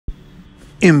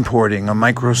Importing a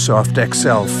Microsoft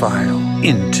Excel file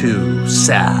into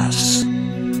SAS.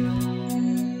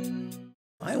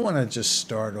 I want to just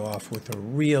start off with a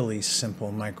really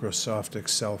simple Microsoft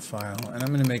Excel file, and I'm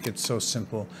going to make it so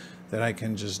simple that I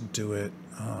can just do it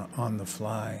on the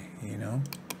fly, you know.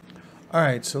 All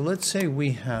right, so let's say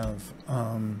we have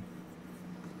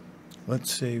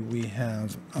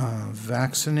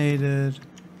vaccinated,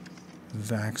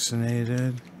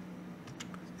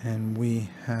 and we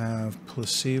have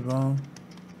placebo,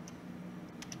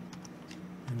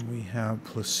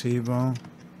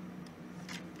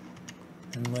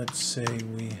 and let's say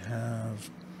we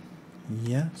have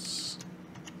yes,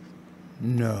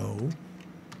 no,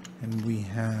 and we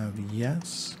have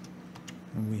yes,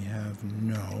 and we have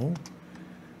no,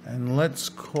 and let's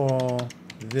call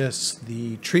this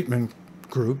the treatment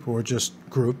group, or just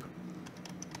group,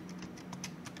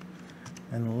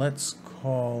 and let's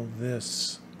call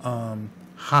this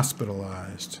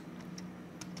hospitalized,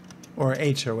 or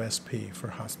HOSP for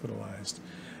hospitalized,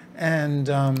 and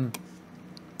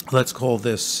let's call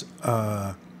this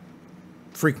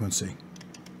frequency,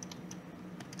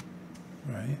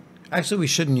 right? Actually, we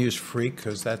shouldn't use freak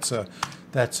because that's a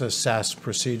SAS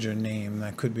procedure name.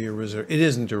 That could be a reserve. It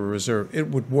isn't a reserve. It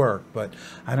would work, but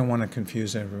I don't want to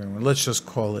confuse everyone. Let's just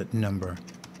call it number.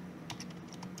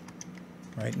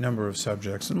 Right, number of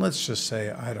subjects, and let's just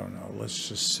say, I don't know, let's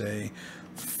just say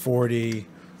 40,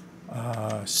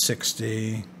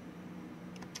 60,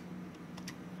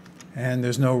 and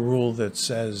there's no rule that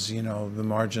says, you know, the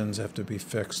margins have to be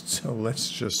fixed, so let's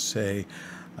just say,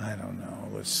 I don't know,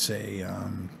 let's say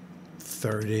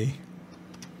 30,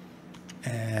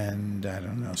 and I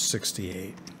don't know,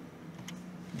 68,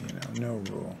 you know, no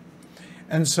rule.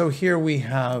 And so here we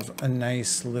have a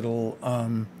nice little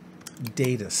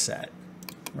data set.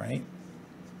 Right?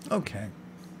 Okay.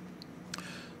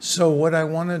 So what I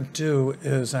want to do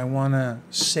is I want to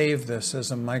save this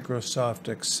as a Microsoft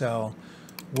Excel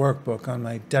workbook on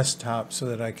my desktop so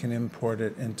that I can import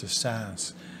it into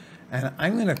SAS. And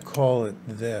I'm going to call it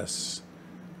this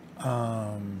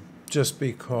just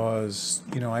because,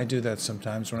 you know, I do that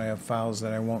sometimes when I have files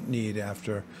that I won't need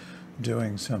after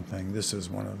doing something. This is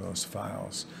one of those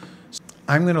files.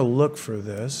 I'm going to look for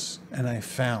this, and I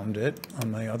found it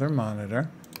on my other monitor.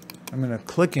 I'm going to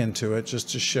click into it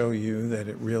just to show you that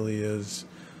it really is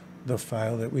the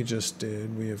file that we just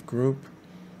did. We have group,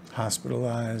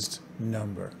 hospitalized,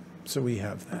 number. So we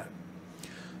have that.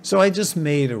 So I just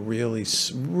made a really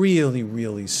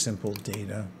simple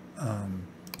data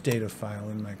file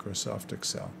in Microsoft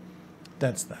Excel.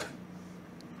 That's that.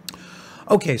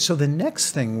 Okay, so the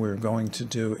next thing we're going to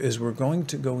do is we're going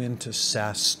to go into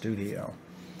Sas Studio.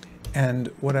 And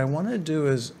what I want to do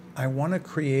is I want to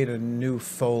create a new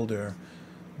folder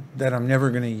that I'm never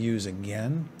going to use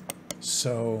again.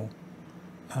 So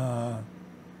I'm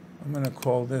going to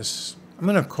call this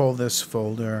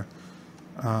folder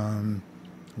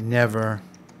never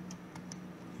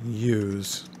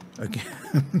use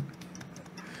again.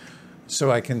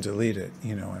 So I can delete it,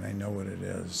 you know, and I know what it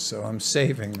is. So I'm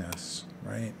saving this,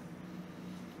 right?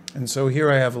 And so here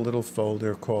I have a little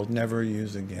folder called never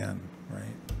use again, right?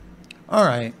 All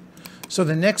right. So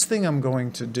the next thing I'm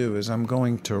going to do is I'm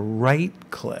going to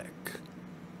right-click.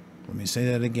 Let me say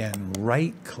that again,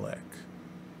 right-click.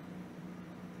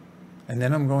 And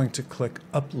then I'm going to click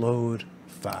Upload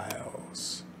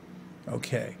Files.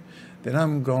 Okay. Then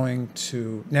I'm going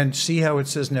to, now see how it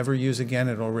says never use again?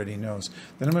 It already knows.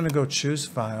 Then I'm going to go choose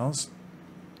Files.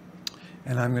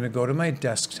 And I'm going to go to my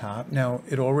desktop. Now,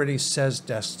 it already says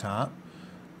desktop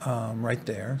right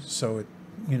there. So, it,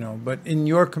 you know, but in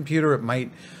your computer, it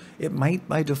might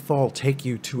by default take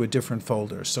you to a different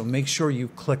folder. So make sure you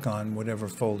click on whatever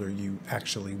folder you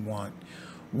actually want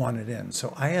it in.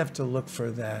 So I have to look for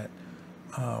that.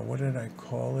 What did I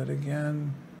call it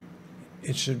again?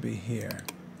 It should be here.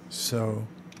 So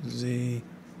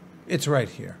it's right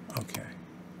here. Okay.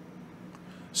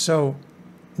 So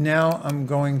now I'm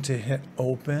going to hit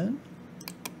open,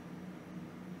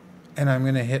 and I'm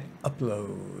going to hit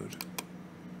upload.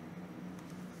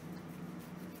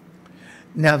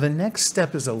 Now the next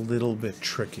step is a little bit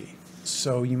tricky,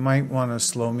 so you might want to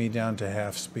slow me down to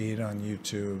half speed on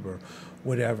YouTube or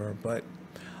whatever, but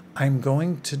I'm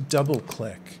going to double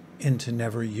click into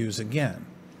never use again.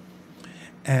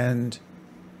 And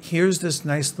here's this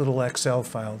nice little Excel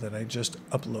file that I just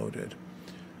uploaded.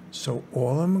 So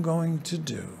all I'm going to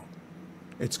do,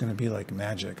 it's going to be like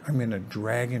magic. I'm going to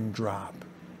drag and drop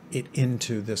it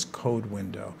into this code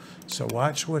window. So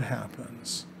watch what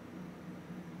happens.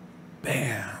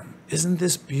 Bam! Isn't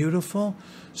this beautiful?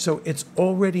 So it's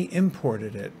already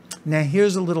imported it. Now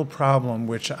here's a little problem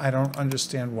which I don't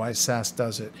understand why Sas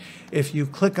does it. If you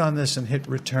click on this and hit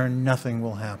return, nothing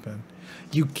will happen.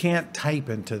 You can't type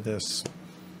into this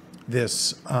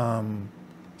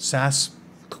Sas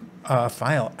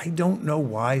file. I don't know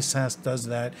why Sas does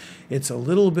that. It's a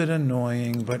little bit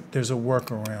annoying, but there's a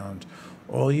workaround.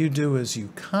 All you do is you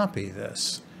copy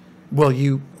this.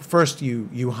 Well, first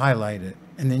you highlight it,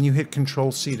 and then you hit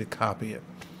Control-C to copy it,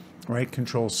 right?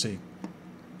 Control-C.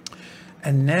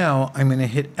 And now I'm going to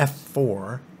hit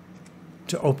F4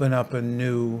 to open up a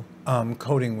new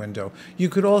coding window. You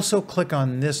could also click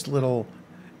on this little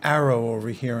arrow over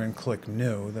here and click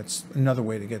New. That's another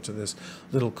way to get to this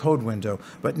little code window.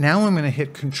 But now I'm going to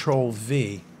hit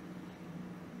Control-V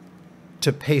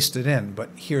to paste it in. But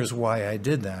here's why I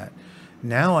did that.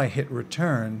 Now I hit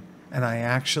Return, and I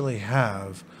actually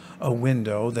have a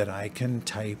window that I can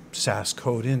type Sas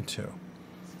code into.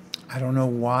 I don't know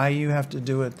why you have to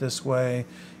do it this way.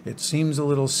 It seems a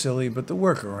little silly, but the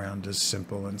workaround is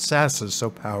simple, and Sas is so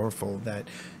powerful that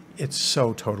it's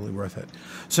so totally worth it.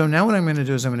 So now what I'm going to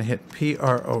do is I'm going to hit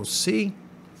PROC,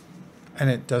 and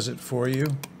it does it for you,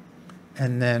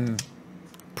 and then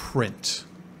print.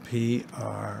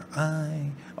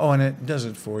 P-R-I. Oh, and it does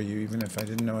it for you, even if I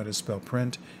didn't know how to spell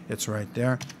print. It's right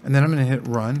there. And then I'm going to hit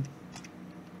run.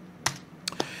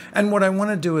 And what I want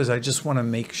to do is I just want to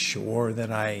make sure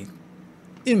that I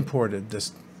imported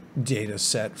this data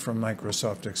set from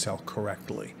Microsoft Excel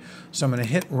correctly. So I'm going to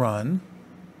hit run.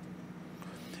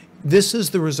 This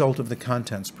is the result of the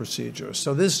contents procedure.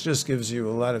 So this just gives you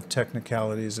a lot of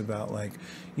technicalities about, like,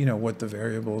 you know, what the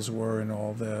variables were and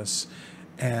all this.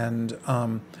 And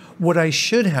what I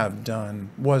should have done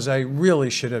was I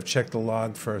really should have checked the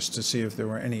log first to see if there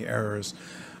were any errors.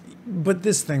 But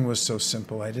this thing was so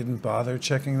simple, I didn't bother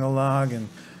checking the log, and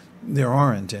there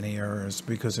aren't any errors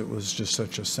because it was just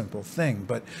such a simple thing.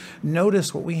 But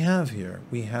notice what we have here.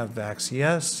 We have vax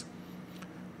yes,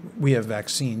 we have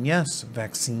vaccine yes,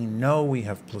 vaccine no, we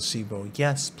have placebo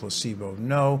yes, placebo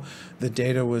no. The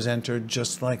data was entered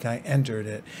just like I entered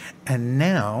it. And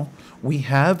now we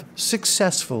have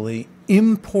successfully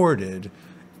imported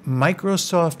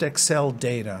Microsoft Excel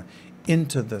data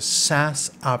into the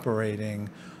Sas operating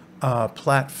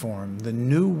platform, the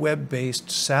new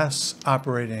web-based Sas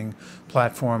operating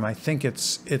platform. I think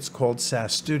it's called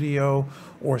Sas Studio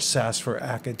or Sas for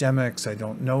Academics. I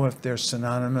don't know if they're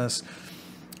synonymous,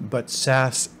 but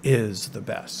Sas is the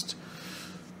best.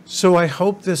 So I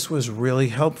hope this was really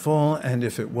helpful, and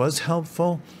if it was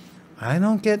helpful, I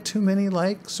don't get too many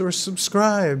likes or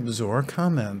subscribes or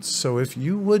comments. So if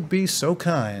you would be so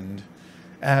kind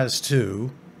as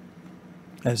to,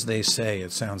 as they say,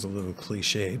 it sounds a little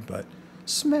cliched, but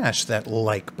smash that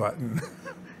like button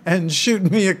and shoot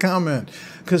me a comment,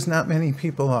 because not many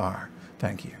people are.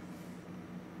 Thank you.